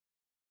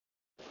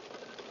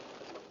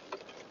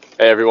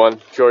Hey everyone,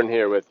 Jordan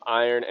here with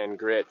Iron and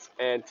Grit.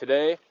 And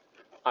today,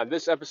 on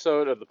this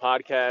episode of the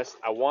podcast,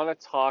 I want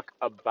to talk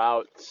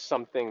about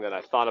something that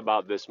I thought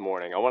about this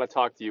morning. I want to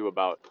talk to you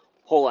about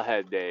pull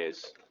ahead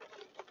days.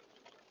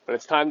 When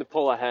it's time to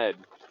pull ahead,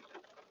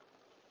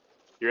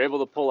 you're able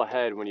to pull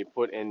ahead when you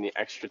put in the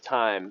extra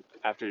time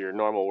after your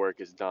normal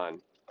work is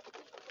done.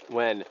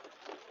 When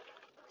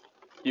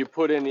you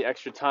put in the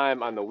extra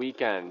time on the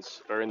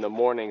weekends or in the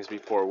mornings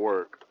before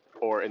work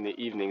or in the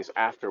evenings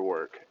after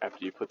work,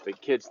 after you put the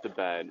kids to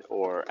bed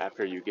or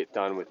after you get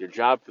done with your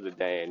job for the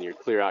day and you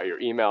clear out your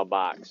email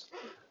box.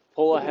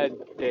 Pull ahead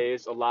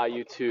days allow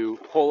you to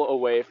pull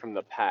away from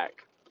the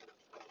pack.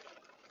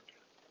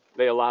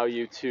 They allow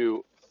you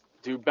to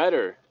do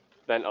better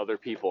than other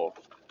people,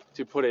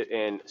 to put it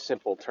in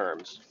simple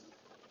terms.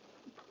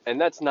 And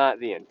that's not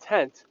the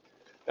intent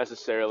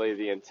necessarily.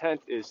 The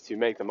intent is to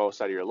make the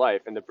most out of your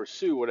life and to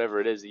pursue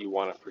whatever it is that you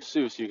want to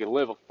pursue so you can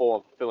live a full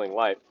and fulfilling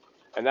life.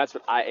 And that's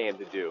what I aim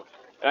to do.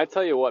 And I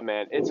tell you what,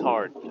 man, it's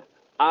hard.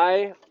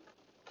 I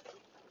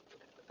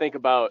think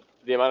about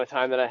the amount of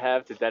time that I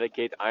have to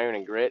dedicate to Iron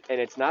and Grit, and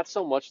it's not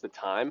so much the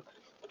time.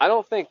 I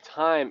don't think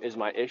time is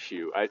my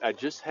issue. I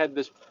just had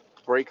this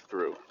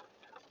breakthrough.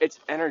 It's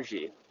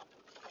energy.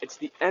 It's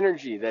the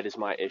energy that is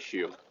my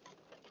issue.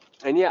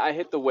 And yeah, I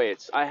hit the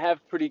weights. I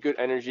have pretty good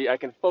energy. I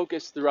can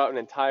focus throughout an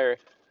entire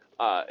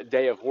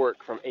day of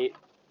work from 8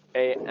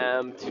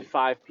 a.m. to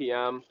 5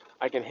 p.m.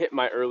 I can hit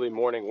my early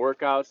morning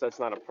workouts. That's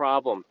not a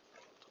problem.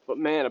 But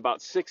man,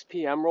 about 6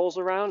 p.m. rolls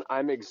around,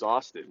 I'm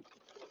exhausted.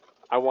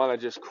 I want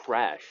to just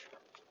crash.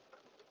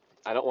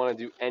 I don't want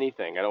to do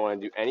anything. I don't want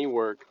to do any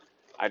work.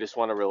 I just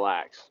want to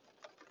relax.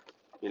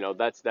 You know,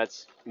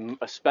 that's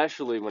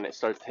especially when it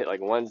starts to hit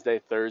like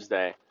Wednesday,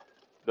 Thursday.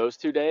 Those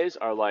 2 days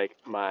are like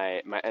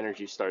my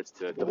energy starts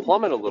to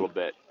plummet a little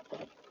bit.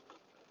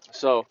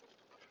 So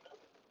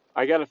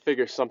I got to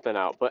figure something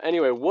out. But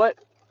anyway, what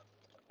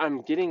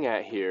I'm getting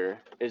at here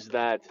is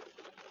that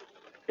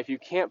if you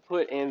can't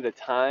put in the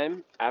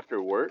time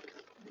after work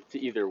to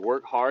either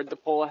work hard to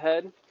pull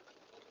ahead,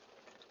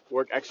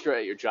 work extra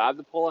at your job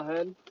to pull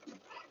ahead,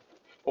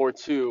 or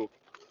to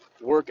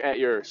work at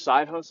your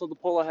side hustle to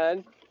pull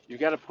ahead, you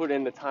got to put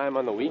in the time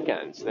on the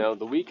weekends. You know,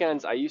 the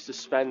weekends, I used to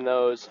spend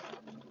those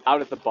out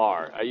at the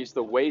bar. I used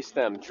to waste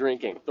them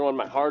drinking, throwing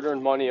my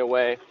hard-earned money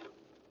away,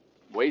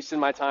 wasting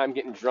my time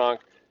getting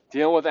drunk,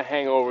 dealing with a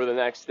hangover the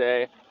next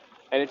day,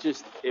 and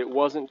it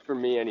wasn't for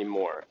me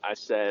anymore. I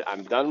said,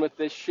 I'm done with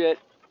this shit.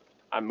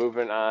 I'm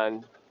moving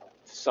on to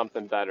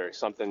something better,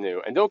 something new.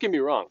 And don't get me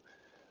wrong,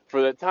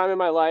 for the time in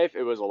my life,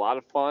 it was a lot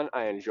of fun.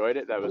 I enjoyed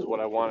it. That was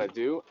what I want to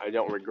do. I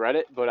don't regret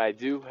it, but I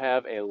do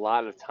have a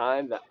lot of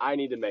time that I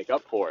need to make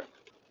up for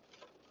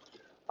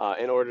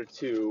in order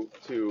to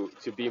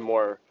be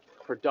more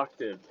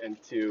productive and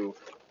to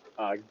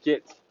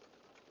get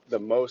the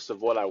most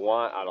of what I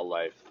want out of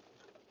life.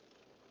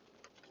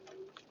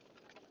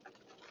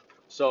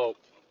 So,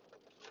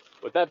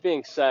 with that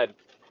being said,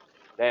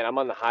 man, I'm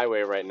on the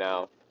highway right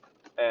now,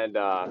 and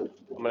I'm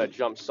gonna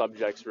jump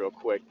subjects real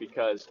quick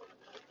because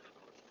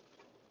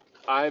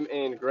I'm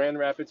in Grand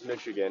Rapids,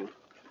 Michigan.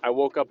 I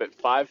woke up at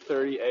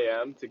 5:30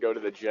 a.m. to go to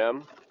the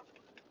gym,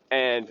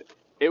 and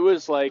it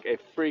was like a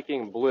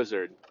freaking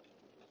blizzard.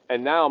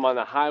 And now I'm on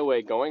the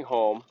highway going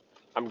home.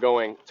 I'm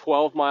going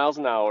 12 miles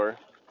an hour.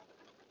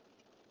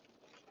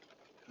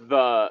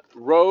 The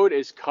road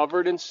is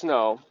covered in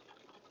snow.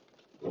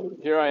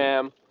 Here I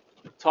am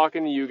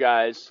talking to you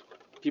guys.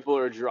 People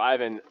are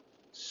driving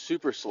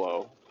super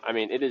slow. I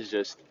mean, it is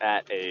just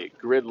at a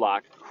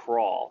gridlock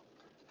crawl.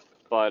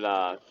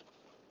 But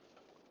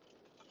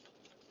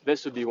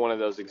this would be one of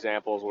those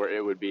examples where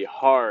it would be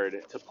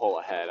hard to pull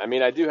ahead. I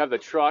mean, I do have the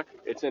truck.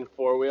 It's in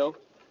four-wheel.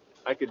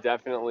 I could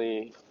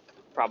definitely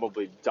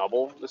probably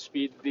double the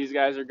speed these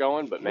guys are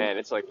going, but man,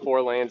 it's like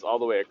 4 lanes all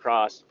the way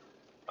across.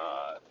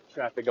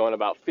 Traffic going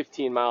about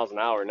 15 miles an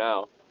hour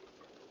now,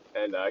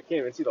 and I can't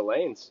even see the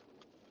lanes.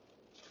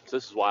 So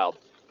this is wild.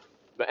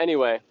 But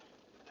anyway,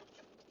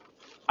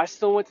 I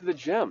still went to the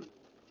gym.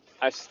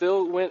 I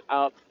still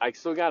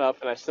got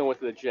up and I still went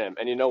to the gym.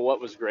 And you know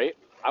what was great?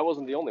 I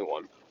wasn't the only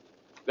one.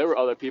 There were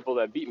other people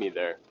that beat me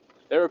there.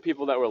 There were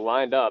people that were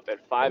lined up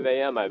at 5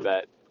 a.m., I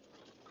bet,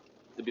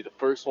 to be the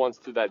first ones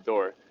through that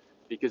door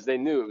because they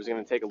knew it was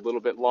going to take a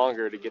little bit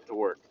longer to get to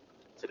work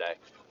today.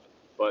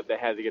 But they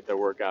had to get their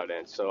workout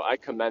in. So I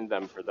commend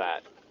them for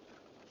that.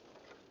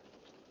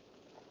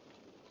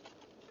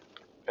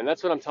 And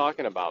that's what I'm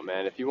talking about,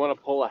 man. If you want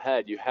to pull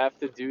ahead, you have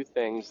to do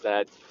things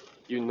that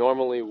you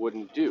normally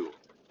wouldn't do,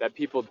 that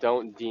people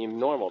don't deem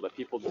normal, that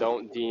people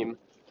don't deem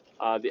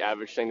the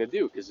average thing to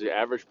do. Because the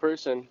average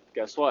person,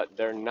 guess what?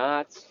 They're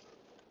not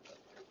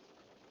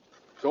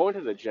going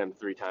to the gym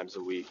 3 times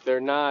a week.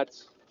 They're not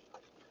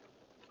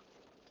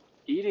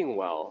eating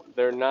well.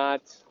 They're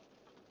not.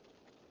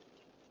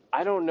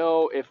 I don't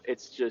know if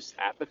it's just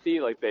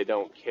apathy, like they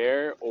don't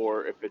care,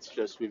 or if it's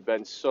just we've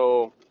been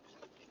so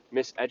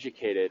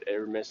miseducated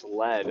or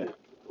misled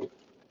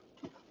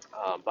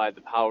by the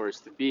powers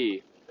to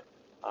be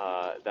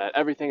that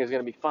everything is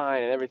going to be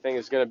fine and everything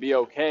is going to be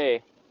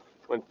okay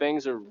when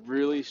things are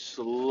really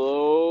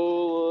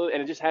slow,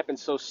 and it just happens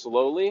so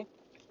slowly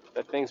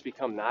that things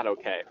become not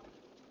okay.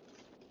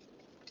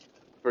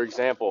 For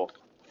example,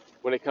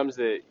 when it comes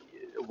to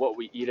what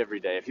we eat every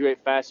day, if you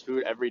ate fast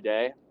food every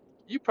day,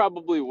 you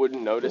probably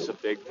wouldn't notice a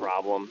big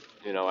problem,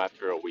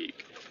 after a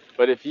week.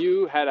 But if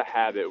you had a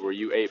habit where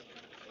you ate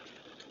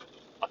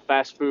a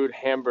fast food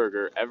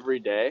hamburger every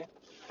day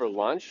for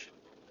lunch,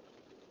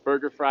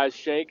 burger, fries,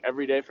 shake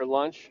every day for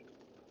lunch,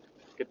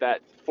 get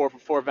that 4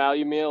 for $4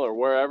 value meal or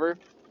wherever,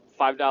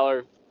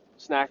 $5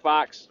 snack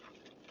box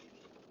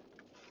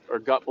or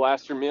gut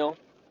blaster meal,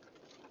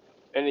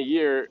 in a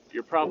year,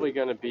 you're probably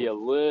going to be a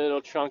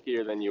little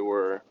chunkier than you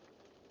were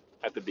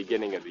at the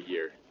beginning of the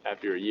year,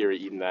 after a year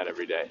eating that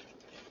every day.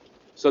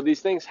 So these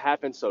things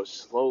happen so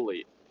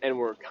slowly, and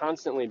we're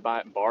constantly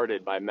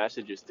bombarded by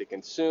messages to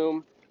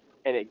consume,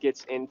 and it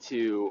gets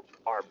into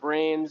our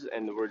brains,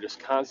 and we're just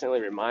constantly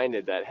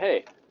reminded that,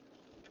 hey,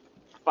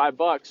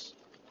 $5,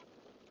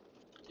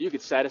 you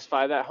could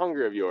satisfy that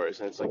hunger of yours.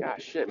 And it's like,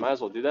 shit, might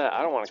as well do that.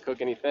 I don't want to cook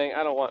anything.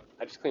 I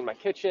just cleaned my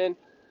kitchen.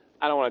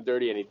 I don't want to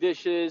dirty any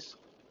dishes.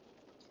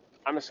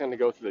 I'm just going to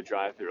go through the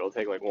drive-thru. It'll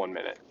take like 1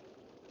 minute.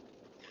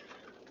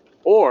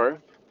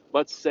 Or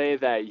let's say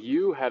that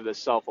you have the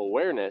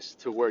self-awareness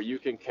to where you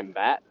can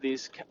combat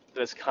this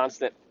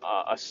constant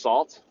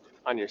assault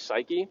on your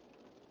psyche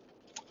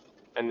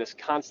and this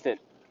constant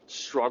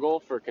struggle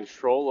for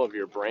control of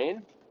your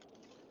brain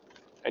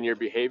and your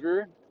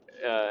behavior,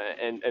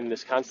 and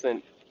this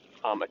constant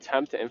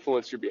attempt to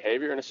influence your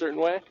behavior in a certain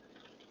way.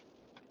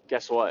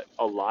 Guess what?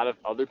 A lot of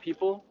other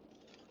people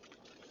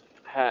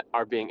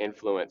are being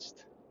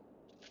influenced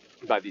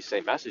by these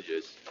same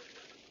messages.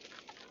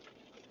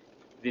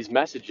 These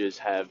messages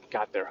have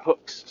got their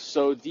hooks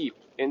so deep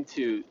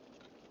into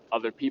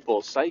other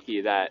people's psyche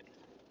that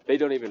they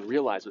don't even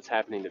realize what's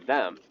happening to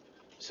them.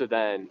 So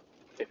then,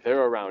 if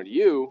they're around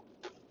you,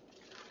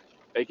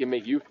 it can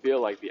make you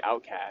feel like the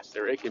outcast,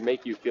 or it can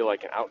make you feel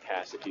like an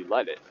outcast if you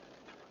let it.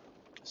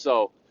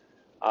 So,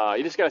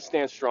 you just got to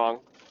stand strong.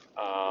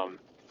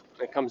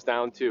 It comes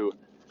down to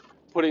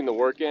putting the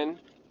work in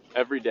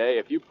every day.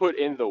 If you put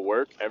in the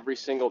work every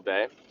single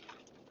day,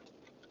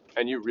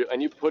 and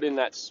you put in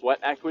that sweat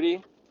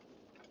equity,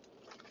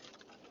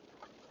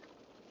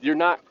 you're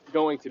not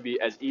going to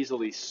be as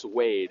easily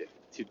swayed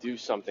to do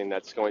something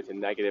that's going to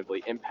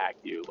negatively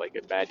impact you, like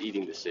a bad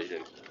eating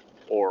decision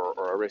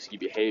or a risky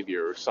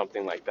behavior or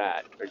something like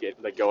that,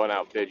 or going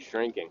out binge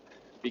drinking,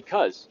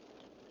 because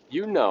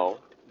you know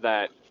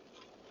that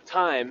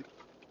time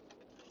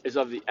is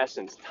of the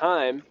essence.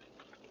 Time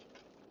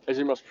is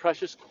your most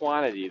precious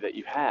quantity that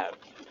you have,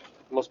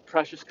 the most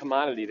precious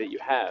commodity that you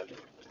have.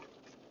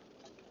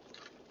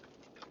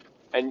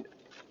 And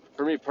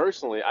for me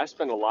personally, I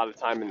spend a lot of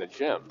time in the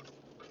gym.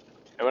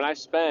 And when I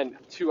spend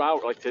 2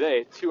 hours, like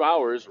today, 2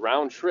 hours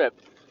round trip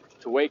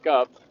to wake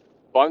up,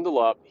 bundle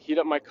up, heat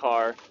up my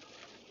car,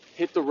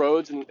 hit the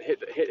roads and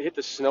hit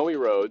the snowy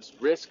roads,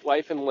 risk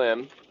life and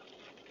limb,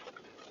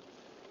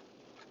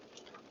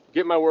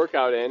 get my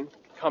workout in,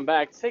 come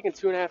back, it's taking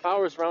 2.5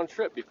 hours round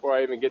trip before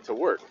I even get to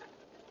work.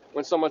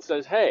 When someone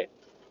says, hey,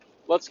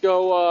 let's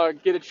go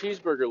get a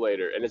cheeseburger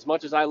later, and as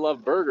much as I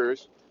love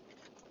burgers,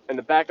 in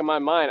the back of my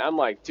mind, I'm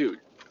like, dude,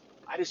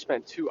 I just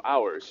spent 2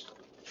 hours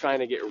trying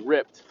to get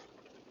ripped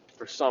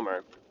for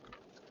summer.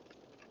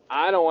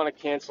 I don't want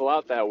to cancel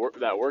out that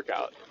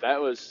workout.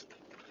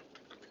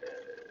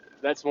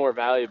 That's more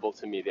valuable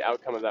to me. The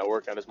outcome of that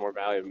workout is more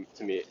valuable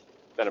to me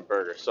than a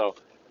burger. So,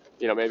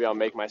 maybe I'll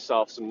make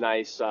myself some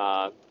nice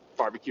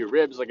barbecue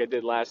ribs like I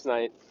did last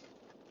night,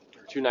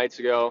 or 2 nights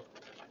ago,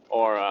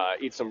 or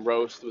eat some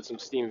roast with some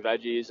steamed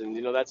veggies, and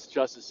that's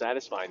just as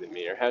satisfying to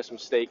me. Or have some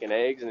steak and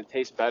eggs, and it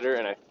tastes better,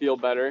 and I feel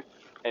better,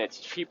 and it's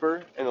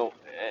cheaper, and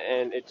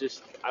it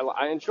just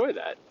I enjoy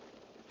that,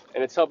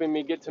 and it's helping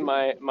me get to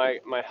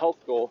my health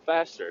goal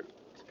faster.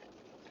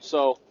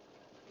 So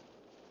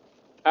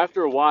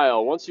after a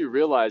while, once you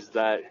realize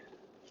that,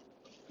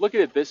 look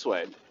at it this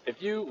way: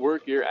 if you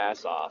work your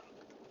ass off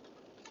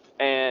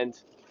and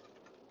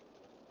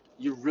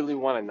you really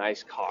want a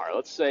nice car,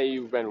 let's say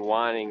you've been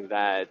wanting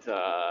that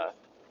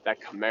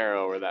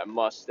Camaro or that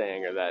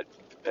Mustang or that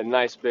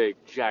nice big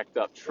jacked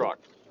up truck,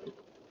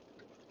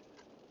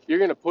 you're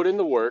going to put in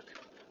the work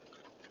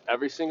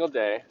every single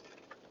day.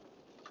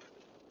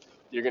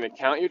 You're going to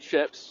count your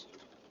chips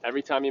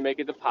every time you make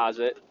a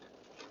deposit,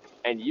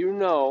 and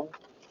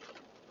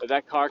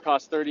that car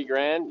costs 30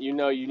 grand, you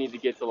need to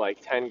get to like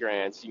 10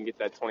 grand so you can get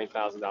that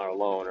 $20,000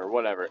 loan or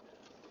whatever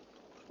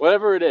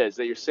it is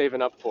that you're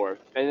saving up for.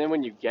 And then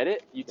when you get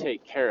it, you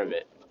take care of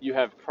it. You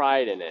have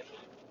pride in it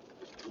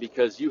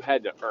because you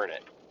had to earn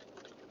it.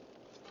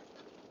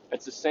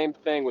 It's the same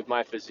thing with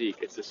my physique.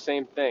 It's the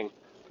same thing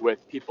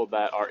with people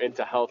that are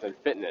into health and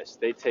fitness.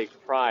 They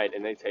take pride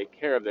and they take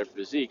care of their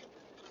physique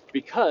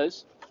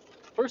because,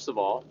 first of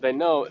all, they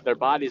know their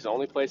body's the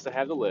only place they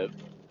have to live.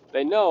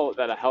 They know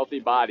that a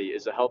healthy body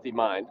is a healthy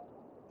mind.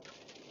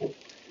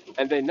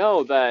 And they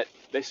know that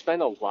they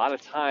spend a lot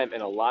of time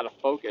and a lot of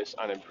focus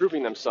on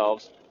improving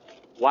themselves.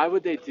 Why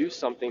would they do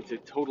something to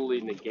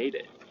totally negate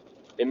it?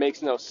 It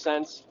makes no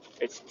sense.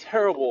 It's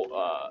terrible,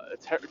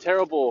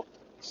 terrible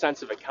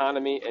sense of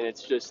economy, and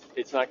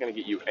it's not going to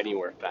get you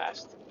anywhere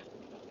fast.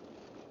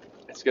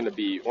 It's going to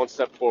be one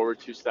step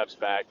forward, two steps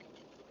back,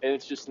 and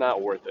it's just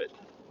not worth it.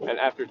 And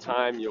after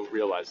time, you'll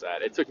realize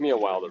that. It took me a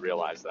while to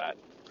realize that.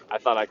 I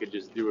thought I could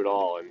just do it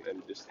all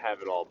and just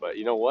have it all, but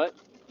you know what?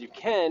 You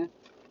can,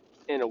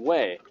 in a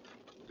way.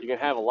 You can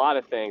have a lot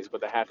of things,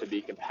 but they have to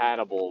be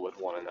compatible with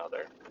one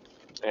another.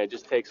 And it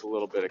just takes a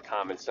little bit of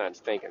common sense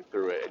thinking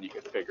through it, and you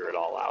can figure it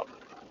all out.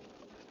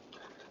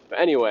 But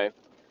anyway,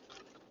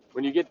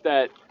 when you get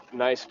that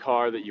nice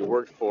car that you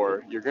worked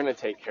for, you're gonna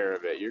take care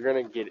of it.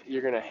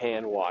 You're gonna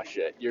hand wash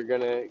it. You're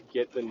gonna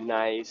get the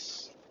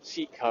nice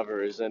seat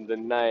covers and the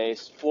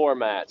nice floor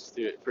mats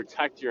to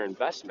protect your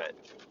investment.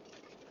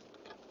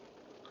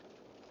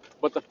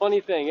 But the funny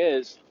thing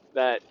is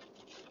that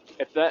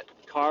if that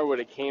car would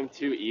have came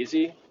too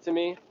easy to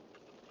me,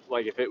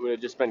 like if it would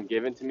have just been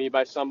given to me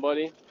by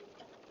somebody,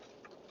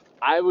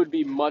 I would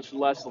be much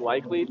less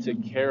likely to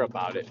care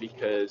about it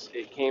because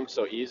it came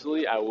so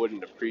easily, I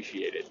wouldn't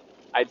appreciate it.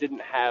 I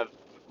didn't have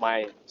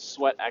my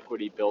sweat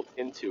equity built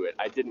into it.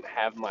 I didn't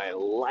have my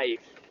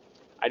life.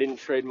 I didn't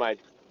trade my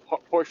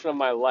portion of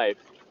my life,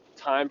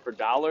 time for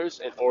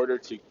dollars, in order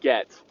to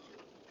get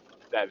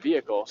that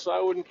vehicle, so I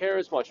wouldn't care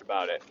as much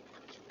about it.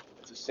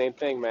 It's the same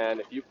thing,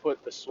 man. If you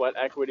put the sweat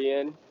equity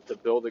in to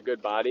build a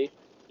good body,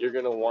 you're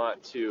going to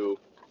want to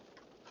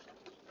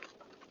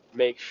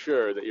make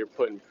sure that you're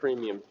putting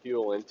premium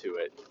fuel into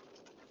it,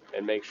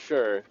 and make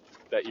sure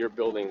that you're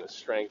building the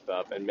strength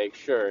up, and make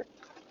sure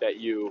that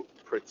you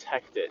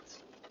protect it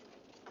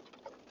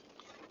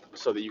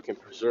so that you can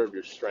preserve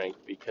your strength,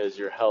 because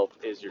your health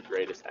is your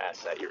greatest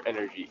asset. Your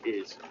energy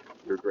is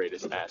your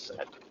greatest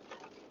asset.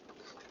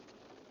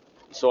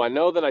 So I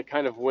know that I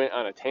kind of went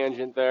on a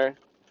tangent there,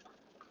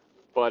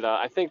 but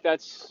I think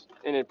that's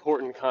an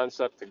important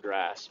concept to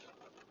grasp,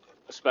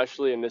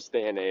 especially in this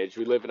day and age.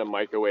 We live in a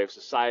microwave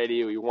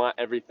society. We want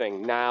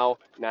everything now,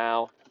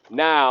 now,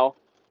 now,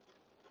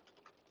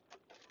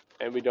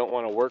 and we don't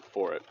want to work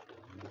for it.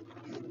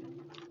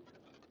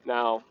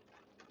 Now,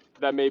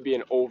 that may be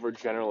an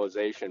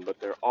overgeneralization, but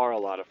there are a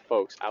lot of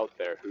folks out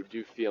there who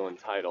do feel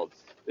entitled.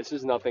 This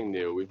is nothing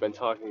new. We've been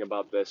talking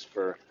about this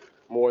for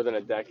more than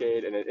a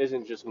decade, and it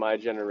isn't just my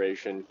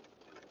generation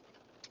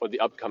or the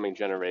upcoming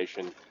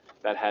generation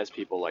that has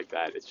people like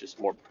that. It's just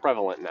more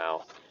prevalent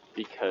now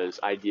because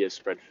ideas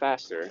spread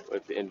faster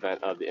with the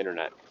advent of the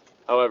internet.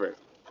 However,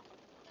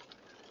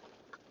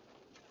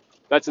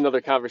 that's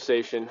another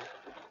conversation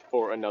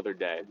for another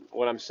day.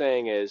 What I'm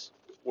saying is,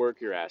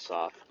 work your ass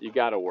off. You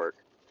gotta work.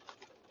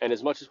 And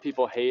as much as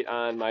people hate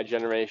on my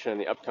generation and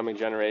the upcoming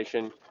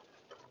generation,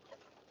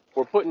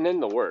 we're putting in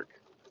the work.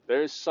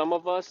 There's some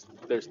of us,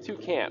 there's two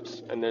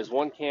camps, and there's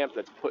one camp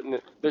that's putting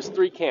it, there's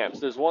three camps.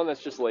 There's one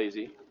that's just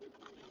lazy.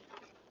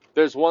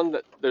 There's ones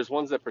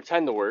that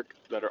pretend to work,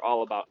 that are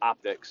all about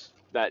optics,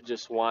 that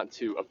just want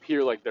to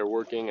appear like they're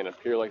working and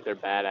appear like they're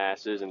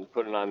badasses and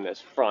put it on this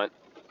front,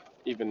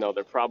 even though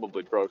they're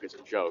probably broke as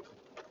a joke.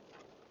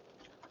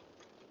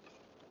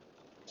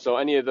 So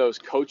any of those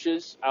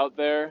coaches out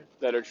there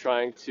that are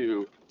trying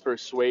to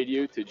persuade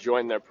you to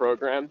join their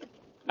program,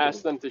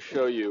 ask them to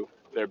show you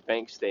their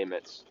bank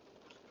statements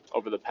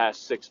over the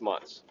past 6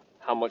 months,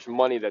 how much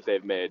money that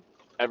they've made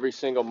every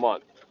single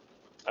month,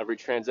 every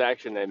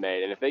transaction they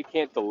made. And if they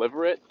can't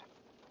deliver it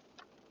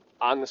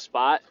on the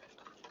spot,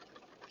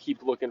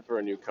 keep looking for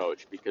a new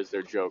coach, because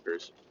they're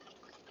jokers.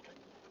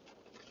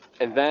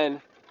 And then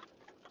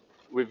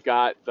we've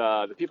got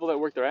the people that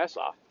work their ass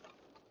off.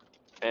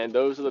 And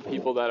those are the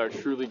people that are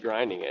truly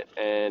grinding it.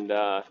 And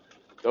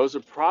those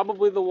are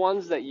probably the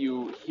ones that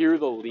you hear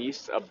the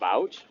least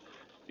about,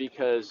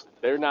 because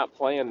they're not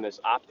playing this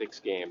optics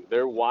game.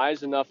 They're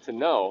wise enough to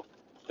know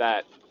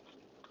that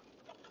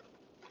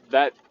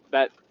that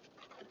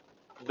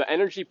the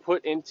energy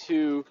put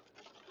into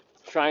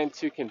trying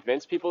to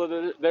convince people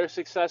that they're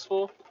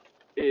successful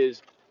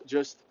is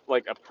just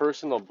like a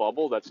personal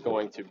bubble that's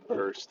going to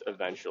burst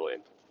eventually.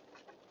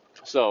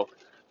 So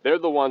they're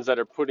the ones that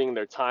are putting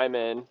their time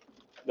in,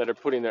 that are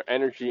putting their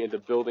energy into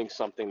building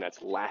something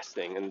that's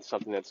lasting and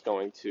something that's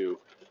going to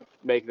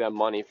make them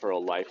money for a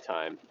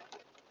lifetime.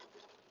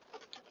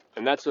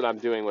 And that's what I'm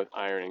doing with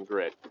Iron and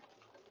Grit.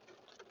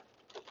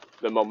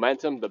 The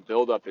momentum, the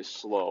buildup is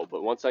slow,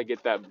 but once I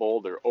get that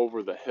boulder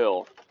over the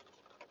hill,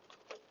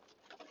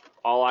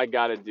 all I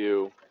gotta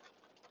do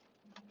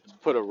is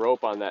put a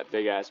rope on that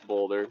big ass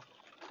boulder,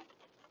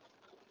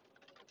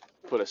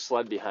 put a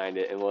sled behind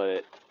it, and let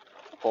it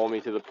pull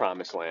me to the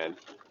promised land.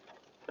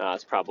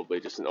 It's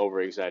probably just an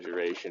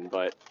over-exaggeration,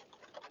 but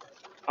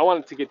I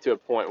want it to get to a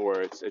point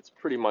where it's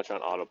pretty much on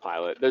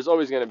autopilot. There's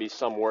always going to be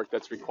some work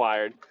that's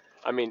required.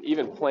 I mean,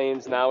 even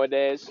planes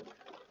nowadays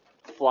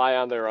fly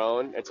on their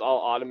own. It's all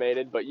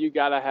automated, but you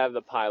got to have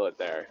the pilot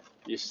there.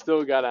 You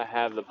still got to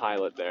have the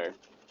pilot there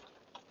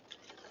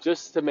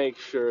just to make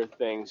sure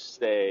things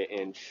stay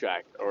in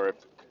check. Or if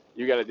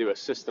you got to do a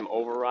system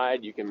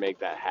override, you can make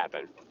that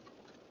happen.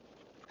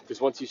 Because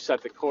once you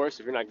set the course,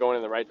 if you're not going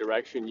in the right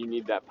direction, you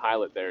need that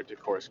pilot there to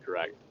course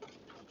correct.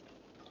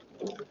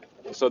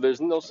 So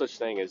there's no such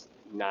thing as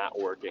not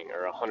working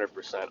or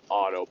 100%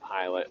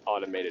 autopilot,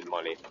 automated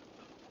money.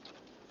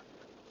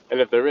 And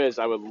if there is,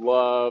 I would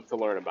love to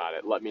learn about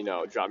it. Let me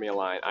know. Drop me a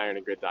line,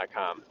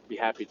 ironandgrit.com. Be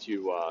happy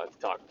to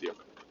talk with you.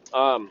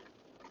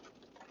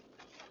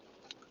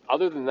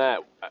 Other than that,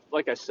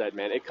 like I said,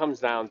 man, it comes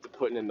down to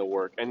putting in the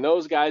work. And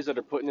those guys that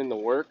are putting in the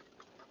work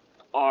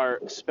are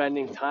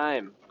spending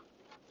time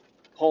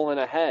pulling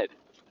ahead.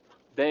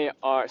 They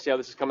are, see how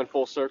this is coming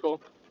full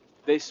circle?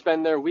 They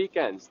spend their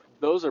weekends.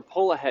 Those are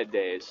pull ahead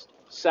days.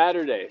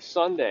 Saturday,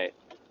 Sunday,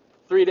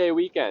 3-day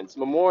weekends,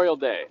 Memorial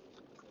Day,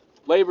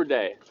 Labor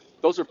Day.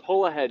 Those are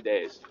pull ahead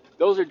days.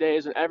 Those are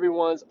days when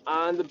everyone's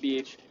on the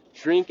beach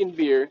drinking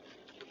beer,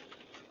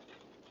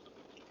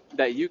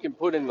 that you can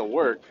put in the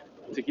work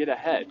to get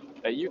ahead,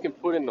 that you can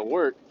put in the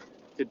work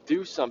to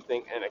do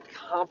something and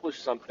accomplish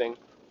something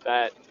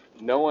that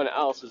no one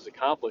else has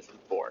accomplished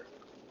before.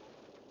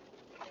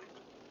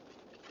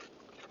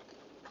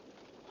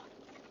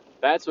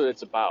 That's what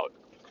it's about.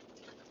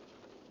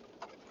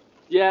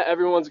 Yeah,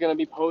 everyone's going to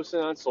be posting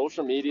on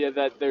social media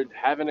that they're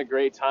having a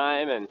great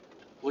time and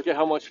look at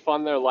how much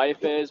fun their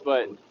life is,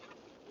 but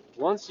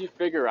once you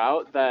figure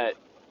out that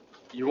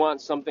you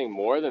want something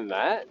more than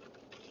that,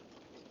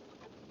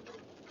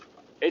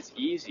 it's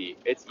easy.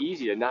 It's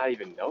easy to not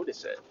even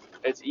notice it.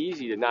 It's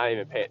easy to not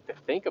even to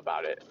think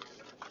about it.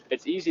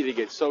 It's easy to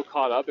get so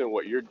caught up in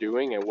what you're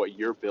doing and what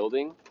you're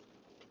building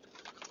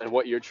and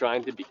what you're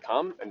trying to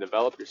become and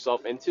develop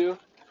yourself into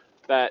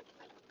that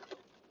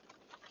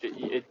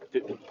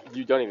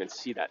you don't even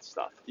see that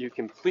stuff. You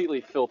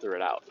completely filter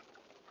it out.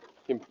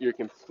 You're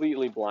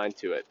completely blind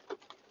to it.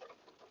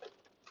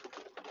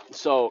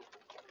 So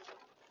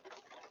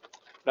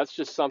that's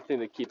just something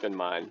to keep in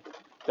mind.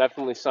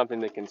 Definitely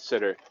something to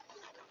consider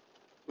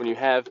when you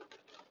have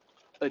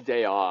a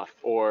day off,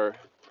 or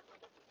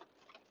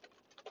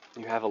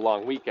you have a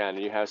long weekend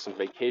and you have some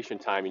vacation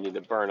time you need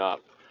to burn up,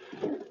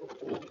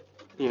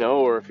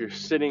 or if you're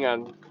sitting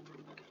on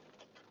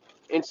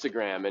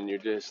Instagram and you're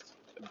just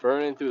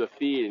burning through the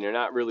feed and you're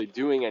not really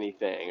doing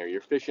anything, or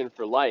you're fishing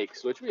for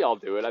likes, which we all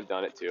do it. I've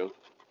done it too.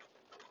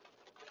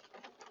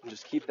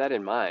 Just keep that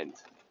in mind,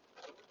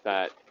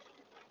 that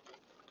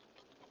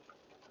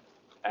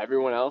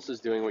everyone else is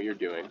doing what you're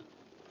doing.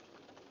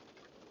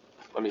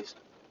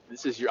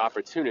 This is your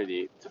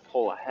opportunity to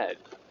pull ahead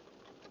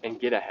and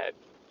get ahead.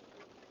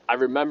 I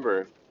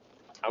remember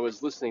I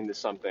was listening to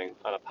something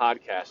on a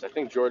podcast. I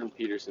think Jordan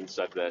Peterson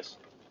said this,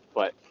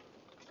 but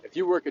if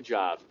you work a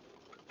job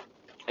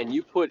and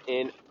you put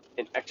in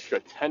an extra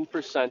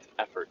 10%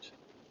 effort,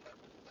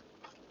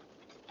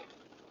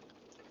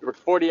 you work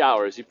 40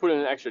 hours, you put in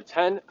an extra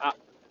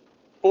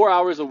 4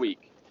 hours a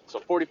week,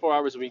 so 44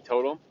 hours a week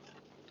total,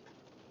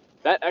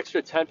 that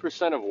extra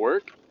 10% of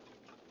work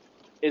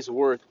is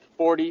worth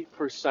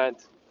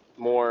 40%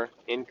 more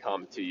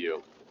income to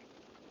you.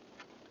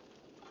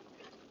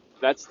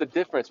 That's the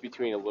difference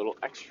between a little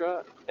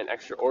extra and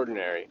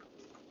extraordinary.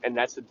 And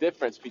that's the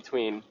difference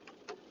between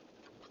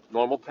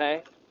normal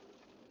pay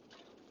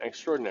and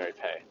extraordinary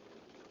pay.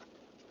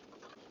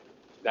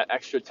 That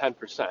extra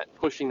 10%,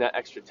 pushing that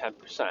extra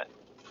 10%.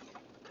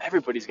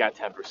 Everybody's got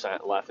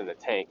 10% left in the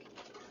tank.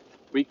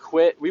 We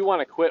want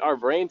to quit. Our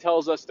brain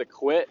tells us to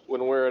quit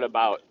when we're at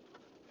about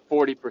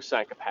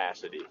 40%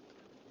 capacity,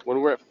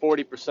 when we're at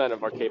 40%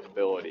 of our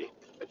capability.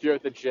 If you're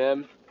at the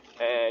gym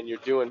and you're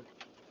doing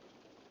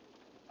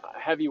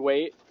heavy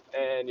weight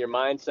and your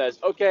mind says,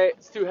 okay,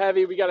 it's too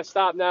heavy, we got to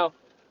stop now,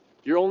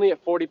 you're only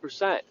at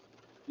 40%.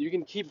 You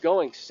can keep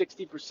going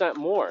 60%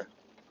 more.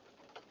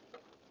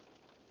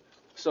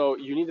 So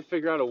you need to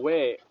figure out a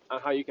way on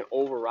how you can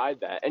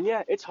override that. And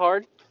yeah, it's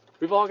hard.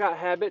 We've all got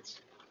habits.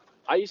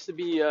 I used to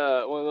be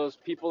one of those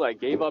people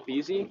that gave up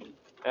easy,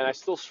 and I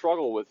still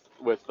struggle with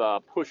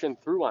pushing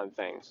through on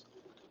things.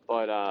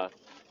 But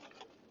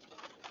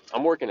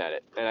I'm working at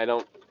it, and I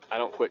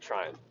don't quit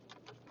trying.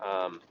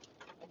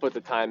 Put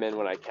the time in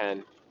when I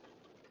can,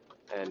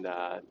 and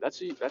I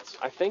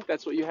think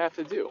that's what you have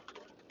to do.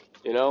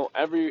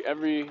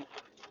 Every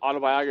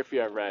autobiography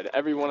I've read,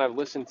 everyone I've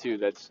listened to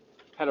that's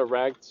had a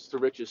rags to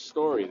riches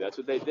story, that's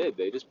what they did.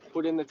 They just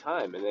put in the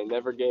time and they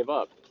never gave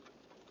up.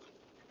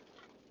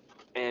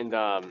 And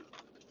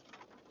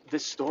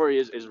this story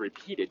is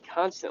repeated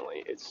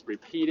constantly. It's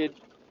repeated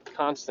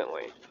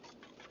constantly.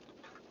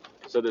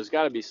 So there's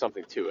got to be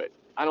something to it.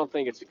 I don't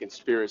think it's a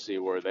conspiracy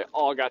where they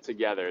all got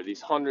together.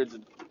 These hundreds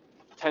of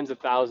tens of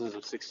thousands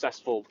of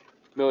successful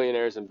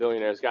millionaires and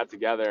billionaires got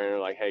together and they're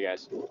like, hey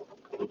guys,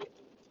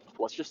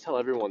 let's just tell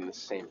everyone the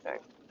same thing.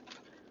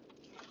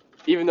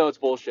 Even though it's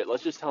bullshit,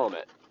 let's just tell them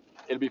it.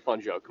 It'll be a fun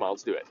joke. Come on,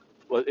 let's do it.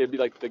 It'd be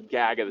like the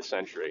gag of the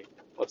century.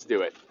 Let's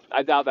do it.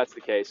 I doubt that's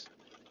the case.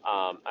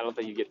 I don't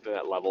think you get to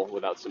that level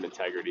without some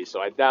integrity. So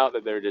I doubt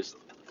that they're just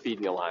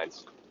feeding the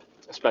lines,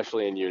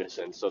 especially in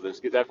unison. So there's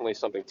definitely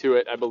something to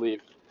it, I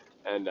believe.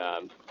 And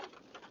I'm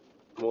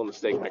willing to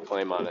stake my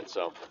claim on it.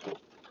 So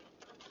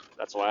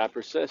that's why I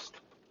persist.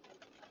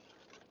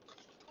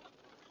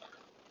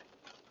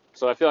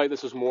 So I feel like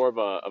this was more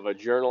of a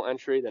journal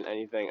entry than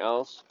anything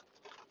else.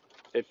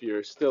 If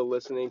you're still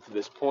listening to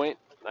this point,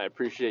 I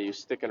appreciate you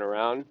sticking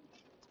around.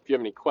 If you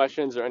have any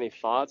questions or any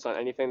thoughts on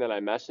anything that I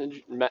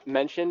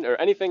mentioned or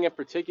anything in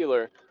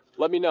particular,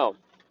 let me know.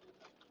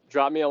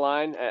 Drop me a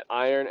line at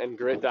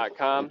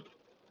ironandgrit.com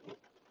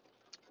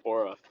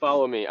or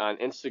follow me on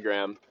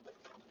Instagram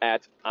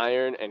at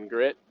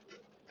ironandgrit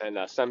and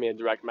send me a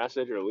direct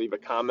message or leave a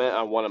comment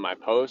on one of my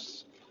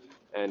posts,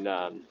 and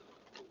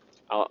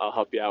I'll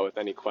help you out with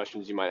any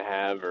questions you might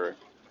have or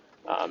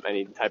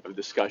any type of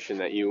discussion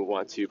that you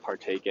want to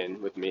partake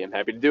in with me. I'm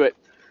happy to do it.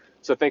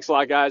 So thanks a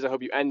lot, guys. I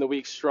hope you end the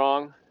week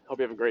strong. Hope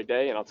you have a great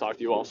day, and I'll talk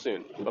to you all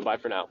soon. Bye-bye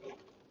for now.